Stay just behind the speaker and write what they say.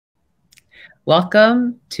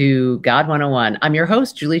Welcome to God 101. I'm your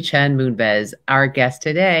host, Julie Chen Moonves. Our guest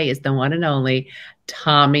today is the one and only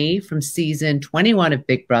Tommy from season 21 of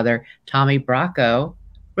Big Brother, Tommy Bracco,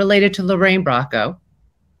 related to Lorraine Bracco.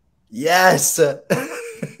 Yes.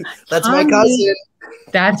 That's my Tommy, cousin.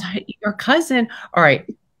 that's your cousin. All right,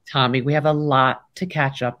 Tommy, we have a lot to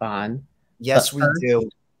catch up on. But Yes, we first, do.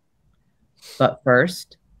 but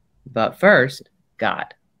first, but first,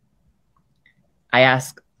 God. I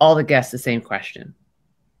ask all the guests the same question.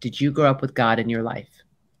 Did you grow up with God in your life?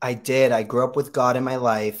 I did. I grew up with God in my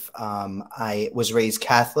life. I was raised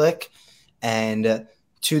Catholic, and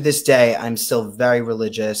to this day, I'm still very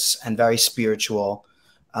religious and very spiritual.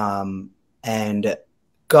 And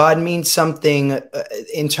God means something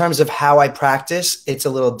in terms of how I practice. It's a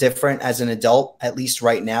little different as an adult, at least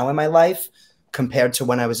right now in my life, compared to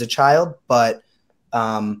when I was a child. But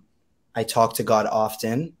I talk to God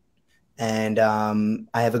often, and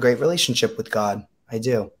I have a great relationship with God. I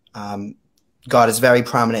do. God is very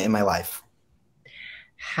prominent in my life.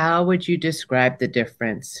 How would you describe the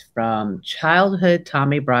difference from childhood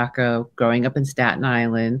Tommy Bracco, growing up in Staten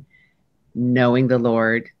Island, knowing the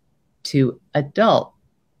Lord, to adult?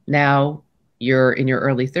 Now you're in your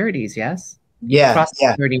early 30s, yes? Yeah, Cross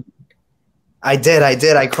yeah, 30. I did. I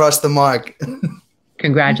did. I crossed the mark.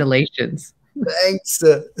 Congratulations. Thanks.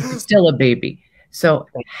 You're still a baby. So,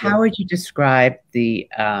 Thank how you. would you describe the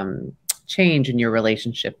change in your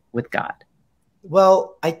relationship with God?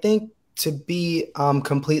 Well, I think to be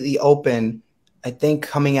completely open, I think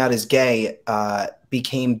coming out as gay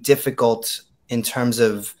became difficult in terms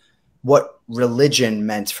of what religion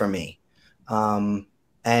meant for me. Um,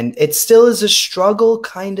 and it still is a struggle,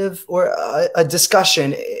 kind of, or a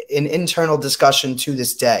discussion, an internal discussion to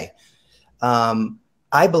this day. Um,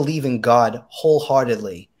 I believe in God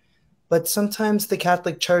wholeheartedly, but sometimes the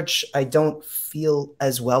Catholic Church, I don't feel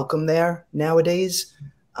as welcome there nowadays.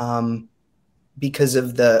 Um, because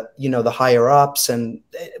of the higher ups and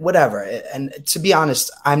whatever. And to be honest,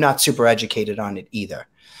 I'm not super educated on it either.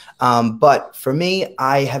 But for me,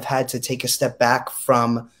 I have had to take a step back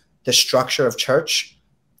from the structure of church.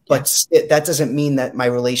 Yeah. But that doesn't mean that my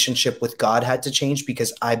relationship with God had to change,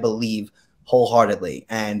 because I believe wholeheartedly.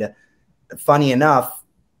 And funny enough,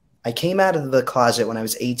 I came out of the closet when I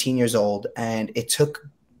was 18 years old, and it took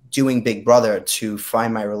doing Big Brother to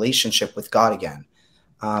find my relationship with God again.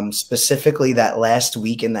 Specifically, that last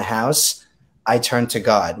week in the house, I turned to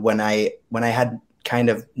God when I had kind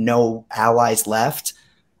of no allies left.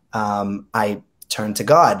 I turned to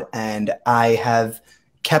God, and I have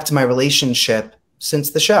kept my relationship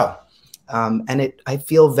since the show. And I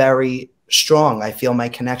feel very strong. I feel my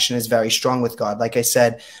connection is very strong with God. Like I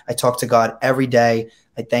said, I talk to God every day.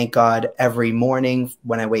 I thank God every morning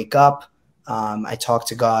when I wake up. I talk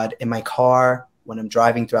to God in my car when I'm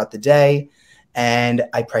driving throughout the day, and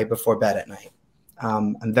I pray before bed at night.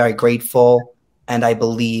 I'm very grateful, and I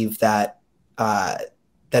believe that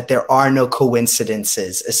that there are no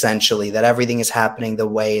coincidences. Essentially, that everything is happening the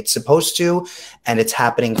way it's supposed to, and it's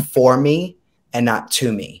happening for me and not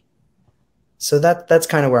to me. So that's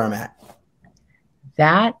kind of where I'm at.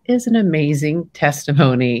 That is an amazing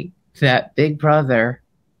testimony that Big Brother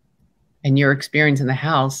and your experience in the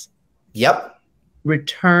house Yep.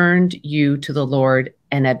 returned you to the Lord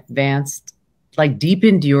and advanced, like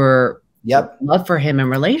deepened your Yep. love for him and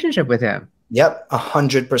relationship with him. Yep.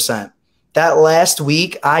 100%. That last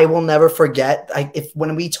week, I will never forget. If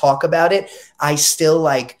when we talk about it, I still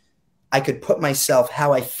I could put myself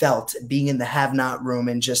how I felt being in the have not room,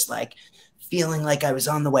 and just like feeling like I was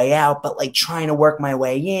on the way out, but like trying to work my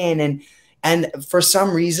way in. And for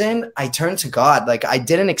some reason, I turned to God. Like, I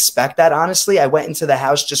didn't expect that, honestly. I went into the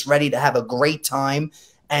house just ready to have a great time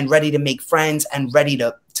and ready to make friends and ready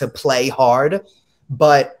to play hard.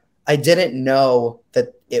 But I didn't know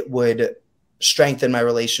that it would strengthen my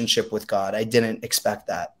relationship with God. I didn't expect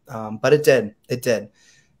that. But it did. It did.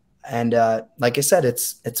 And like I said,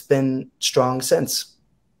 it's been strong since.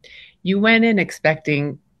 You went in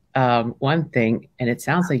expecting one thing, and it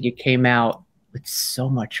sounds like you came out with so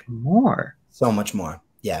much more. So much more.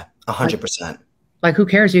 Yeah, Like, 100%. like who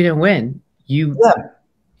cares? You didn't win. You Yeah,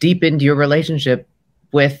 deepened your relationship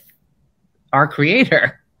with our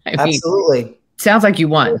creator. I mean, absolutely. sounds like you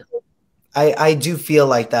won. I do feel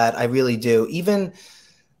like that. I really do. Even,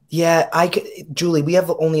 yeah, I could, Julie, we have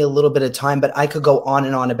only a little bit of time, but I could go on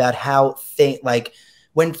and on about how like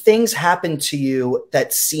when things happen to you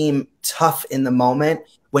that seem tough in the moment,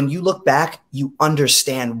 when you look back, you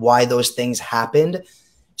understand why those things happened.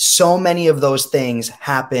 So many of those things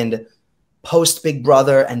happened post Big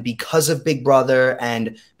Brother, and because of Big Brother,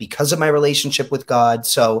 and because of my relationship with God.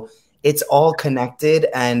 So it's all connected,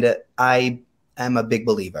 and I am a big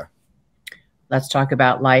believer. Let's talk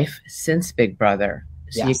about life since Big Brother.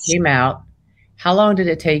 So you Yes. came out. How long did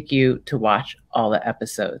it take you to watch all the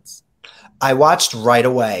episodes? I watched right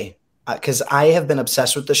away because I have been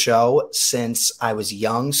obsessed with the show since I was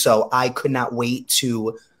young. So I could not wait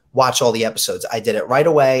to watch all the episodes. I did it right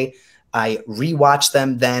away. I rewatched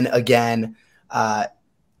them then again. I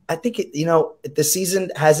think the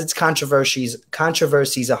season has its controversies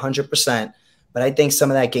 100%, but I think some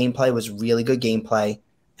of that gameplay was really good gameplay,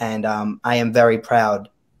 and I am very proud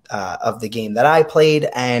of the game that I played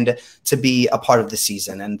and to be a part of the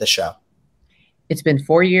season and the show. It's been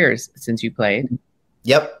 4 years since you played.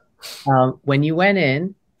 Yep. When you went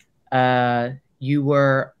in, you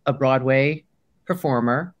were a Broadway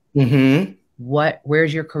performer. Mm-hmm.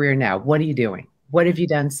 Where's your career now? What are you doing? What have you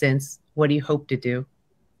done since? What do you hope to do?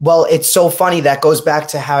 Well, it's so funny. That goes back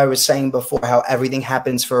to how I was saying before, how everything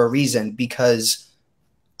happens for a reason, because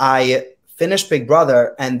I finished Big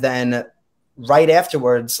Brother, and then right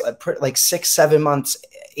afterwards, like 6, 7 months,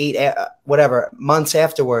 8, whatever months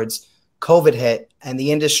afterwards, COVID hit and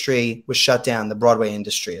the industry was shut down, the Broadway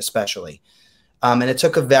industry especially. And it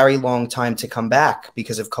took a very long time to come back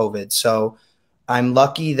because of COVID. So I'm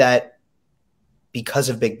lucky that because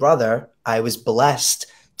of Big Brother, I was blessed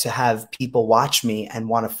to have people watch me and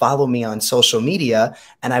want to follow me on social media.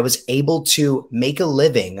 And I was able to make a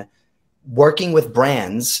living working with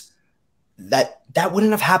brands that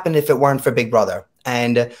wouldn't have happened if it weren't for Big Brother.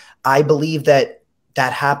 And I believe that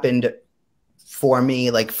happened for me,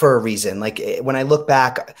 like, for a reason. Like, when I look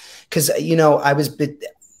back, because, I was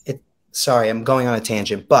sorry, I'm going on a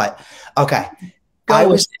tangent, but okay. I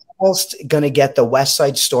was almost going to get the West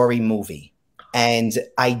Side Story movie, and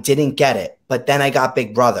I didn't get it. But then I got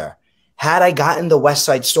Big Brother. Had I gotten the West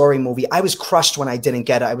Side Story movie, I was crushed when I didn't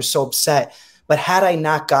get it. I was so upset. But had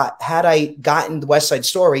I gotten the West Side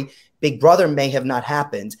Story, Big Brother may have not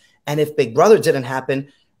happened. And if Big Brother didn't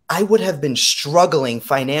happen, I would have been struggling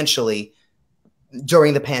financially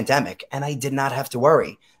during the pandemic, and I did not have to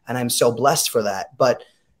worry. And I'm so blessed for that. But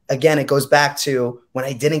again, it goes back to when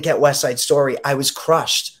I didn't get West Side Story, I was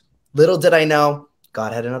crushed. Little did I know,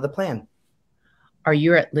 God had another plan. Are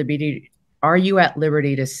you at liberty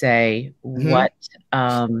to say what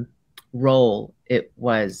role it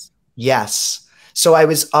was? Yes. So I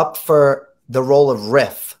was up for the role of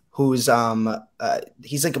Riff, who's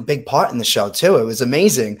he's like a big part in the show too. It was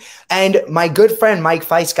amazing. And my good friend Mike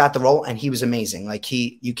Feist got the role, and he was amazing. Like,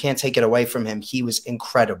 you can't take it away from him. He was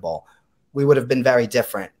incredible. We would have been very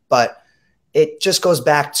different, but it just goes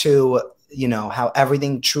back to, how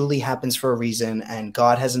everything truly happens for a reason, and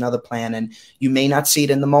God has another plan, and you may not see it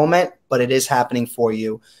in the moment, but it is happening for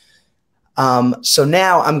you. So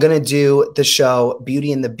now I'm going to do the show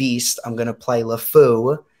Beauty and the Beast. I'm going to play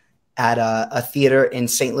LeFou at a theater in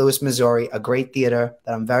St. Louis, Missouri, a great theater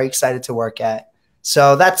that I'm very excited to work at.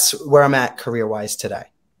 So that's where I'm at career-wise today.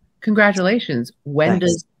 Congratulations. When Thanks.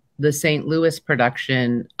 does the St. Louis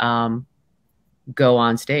production go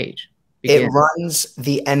on stage? It runs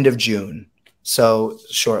the end of June, so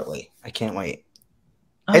shortly. I can't wait.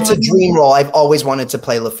 It's a dream role. I've always wanted to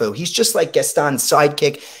play LeFou. He's just like Gaston's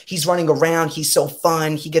sidekick. He's running around. He's so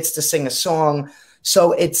fun. He gets to sing a song.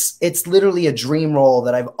 So it's literally a dream role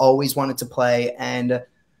that I've always wanted to play. And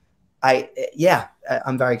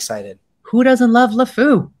I'm very excited. Who doesn't love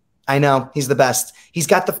LeFou? I know. He's the best. He's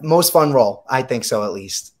got the most fun role. I think so, at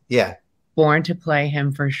least. Yeah. Born to play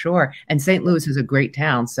him for sure. And St. Louis is a great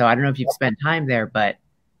town. So I don't know if you've spent time there, but.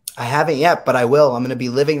 I haven't yet, but I will. I'm going to be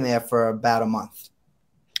living there for about a month.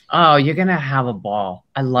 Oh, you're going to have a ball.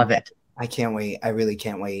 I love it. I can't wait. I really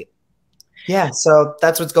can't wait. Yeah. So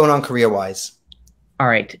that's what's going on career-wise. All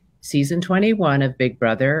right. Season 21 of Big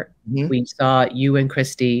Brother. We saw you and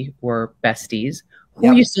Christy were besties. Who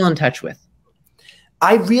are you still in touch with?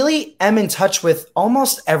 I really am in touch with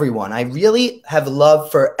almost everyone. I really have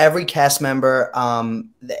love for every cast member. I'm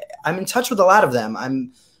in touch with a lot of them.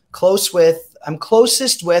 I'm closest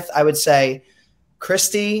with, I would say,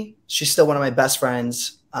 Christy. She's still one of my best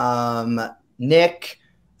friends. Nick,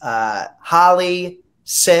 Holly,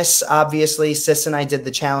 Sis, obviously. Sis and I did the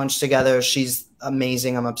challenge together. She's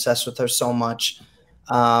amazing. I'm obsessed with her so much.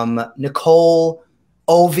 Nicole,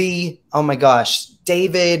 Ovi, oh my gosh,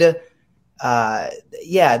 David. But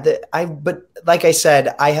like I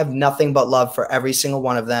said, I have nothing but love for every single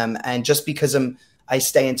one of them. And just because I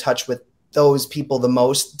stay in touch with those people the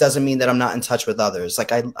most doesn't mean that I'm not in touch with others.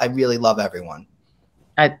 Like, I really love everyone.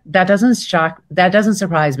 That doesn't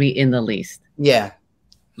surprise me in the least. Yeah.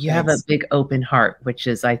 You have a big open heart, which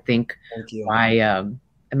is, I think, why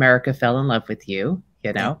America fell in love with you,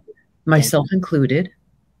 myself included.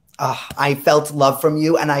 I felt love from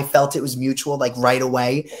you, and I felt it was mutual, like right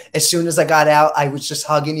away. As soon as I got out, I was just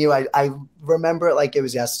hugging you. I remember it like it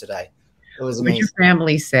was yesterday. It was What did your amazing.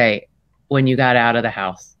 family say when you got out of the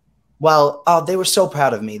house? Well, oh, they were so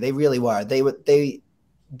proud of me. They really were. They were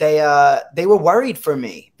worried for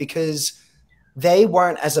me because they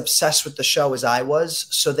weren't as obsessed with the show as I was,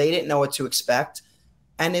 so they didn't know what to expect.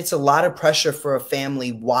 And it's a lot of pressure for a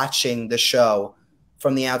family watching the show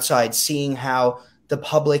from the outside, seeing how the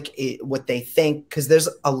public what they think, because there's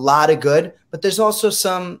a lot of good, but there's also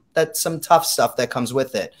some tough stuff that comes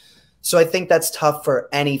with it. So I think that's tough for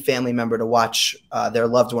any family member to watch their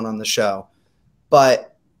loved one on the show.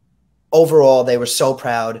 But overall, they were so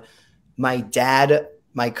proud. My dad,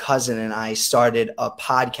 my cousin, and I started a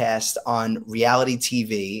podcast on reality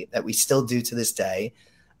TV that we still do to this day.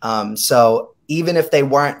 So even if they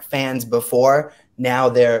weren't fans before, now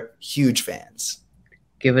they're huge fans.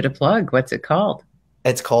 Give it a plug. What's it called?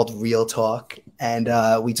 It's called Real Talk, and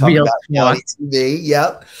we talk Real about Talk. reality TV.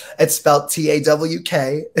 Yep, it's spelled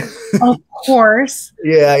TAWK. Of course,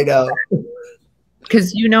 Yeah, I know.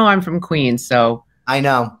 because you know I'm from Queens, so I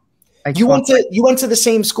know. I You talk went to the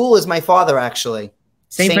same school as my father, actually.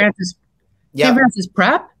 St. Francis. Yep. St. Francis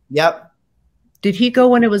Prep. Yep. Did he go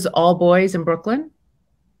when it was all boys in Brooklyn,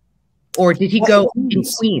 or did he go in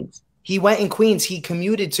Queens? He went in Queens. He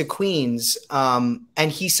commuted to Queens, and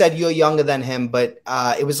he said you're younger than him, but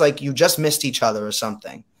it was like you just missed each other or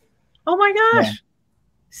something. Oh my gosh! Yeah.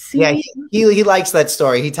 See? Yeah, he likes that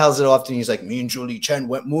story. He tells it often. He's like, me and Julie Chen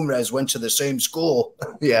Moonres went to the same school.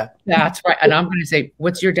 Yeah, That's right. And I'm going to say,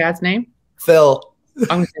 what's your dad's name? Phil. I'm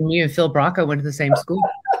going to say, me and Phil Bracco went to the same school.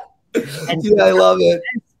 And yeah, I love it.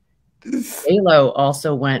 J-Lo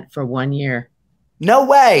also went for 1 year. No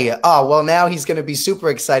way. Oh, well, now he's going to be super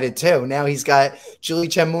excited too. Now he's got Julie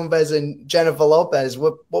Chen Moonves and Jennifer Lopez.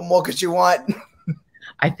 What more could you want?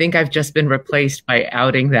 I think I've just been replaced by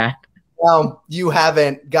outing that. No, you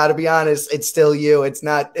haven't. Got to be honest. It's still you. It's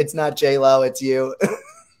not J-Lo. It's you.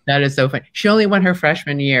 That is so funny. She only went her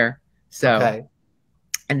freshman year. So, okay.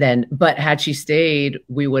 And then, but had she stayed,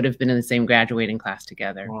 we would have been in the same graduating class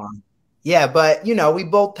together. Yeah, but you know, we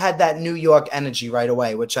both had that New York energy right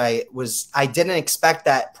away, which I didn't expect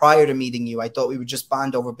that prior to meeting you. I thought we would just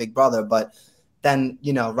bond over Big Brother, but then,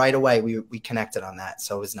 you know, right away we connected on that.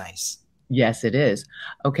 So it was nice. Yes, it is.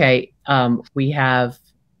 Okay. We have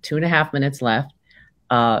 2.5 minutes left.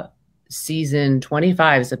 Season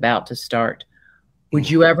 25 is about to start. Would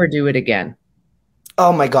you ever do it again?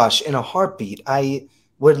 Oh my gosh, in a heartbeat. I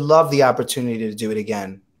would love the opportunity to do it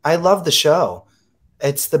again. I love the show.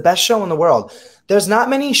 It's the best show in the world. There's not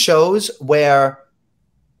many shows where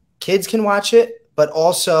kids can watch it, but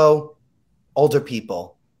also older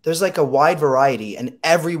people. There's like a wide variety, and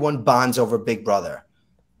everyone bonds over Big Brother.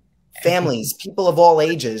 Families, people of all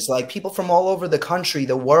ages, like people from all over the country,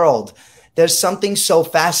 the world. There's something so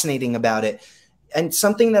fascinating about it. And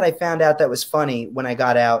something that I found out that was funny when I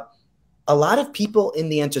got out, a lot of people in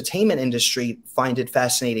the entertainment industry find it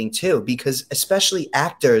fascinating too, because especially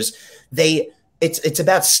actors, it's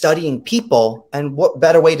about studying people, and what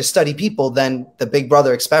better way to study people than the Big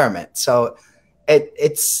Brother experiment. So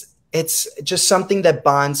it's just something that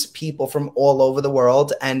bonds people from all over the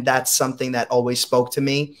world, and that's something that always spoke to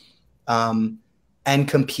me. And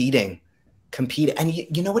competing. And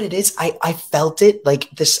you know what it is? I felt it like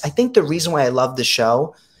this. I think the reason why I love the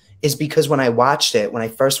show is because when I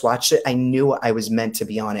first watched it, I knew I was meant to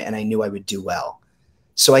be on it, and I knew I would do well.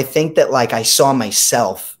 So I think that like I saw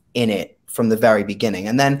myself in it from the very beginning.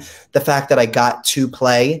 And then the fact that I got to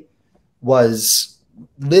play was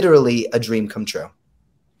literally a dream come true.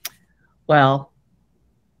 Well,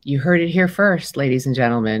 you heard it here first, ladies and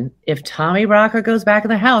gentlemen. If Tommy Branco goes back in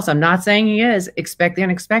the house, I'm not saying he is, expect the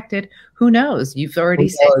unexpected. Who knows? You've already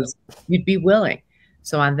said you'd be willing.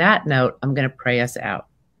 So on that note, I'm going to pray us out.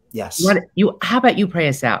 Yes. How about you pray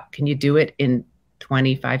us out? Can you do it in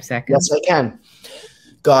 25 seconds? Yes, I can.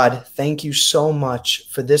 God, thank you so much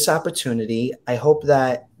for this opportunity. I hope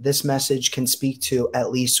that this message can speak to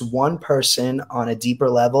at least one person on a deeper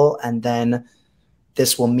level, and then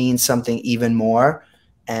this will mean something even more.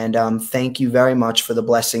 And thank you very much for the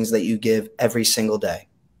blessings that you give every single day.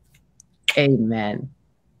 Amen.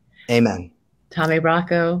 Amen. Tommy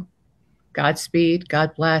Branco, Godspeed.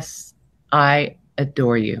 God bless. I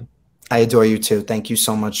adore you. I adore you too. Thank you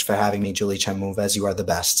so much for having me, Julie Chen Moonves. You are the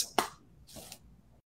best.